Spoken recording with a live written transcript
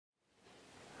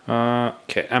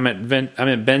Okay, I'm at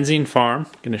Benzine Farm.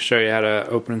 Going to show you how to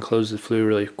open and close the flue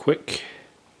really quick.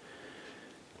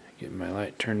 Get my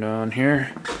light turned on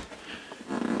here.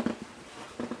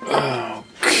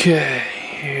 Okay,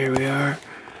 here we are.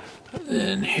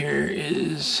 Then here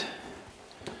is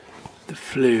the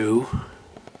flue.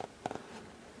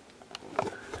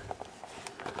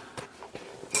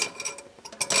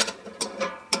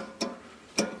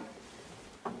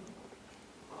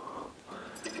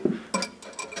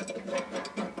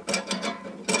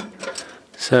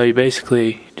 So you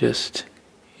basically just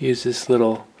use this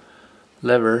little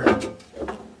lever,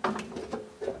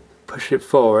 push it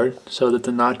forward so that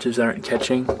the notches aren't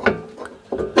catching,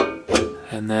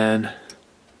 and then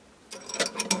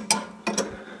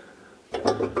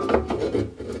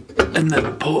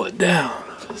pull it down.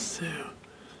 So,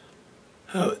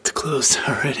 oh, it's closed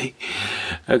already.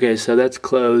 Okay, so that's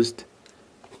closed,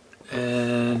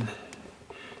 and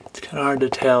it's kind of hard to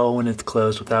tell when it's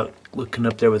closed without looking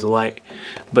up there with the light.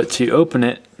 But to open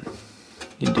it,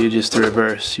 you do just the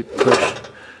reverse. You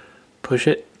push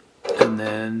it, and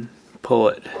then pull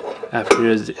it after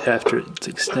it's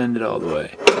extended all the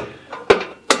way.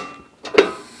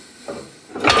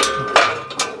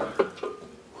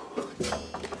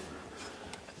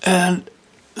 And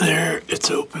there,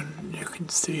 it's open. You can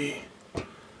see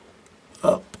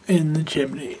up in the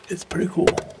chimney. It's pretty cool.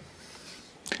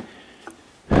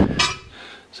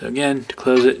 So again, to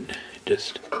close it,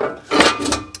 just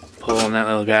pull on that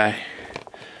little guy.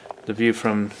 The view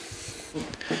from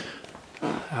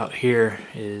out here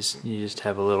is you just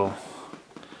have a little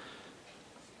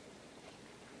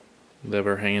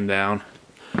lever hanging down.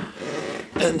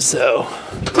 And so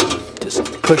just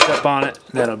push up on it,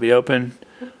 that'll be open.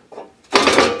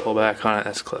 Pull back on it,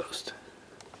 that's closed.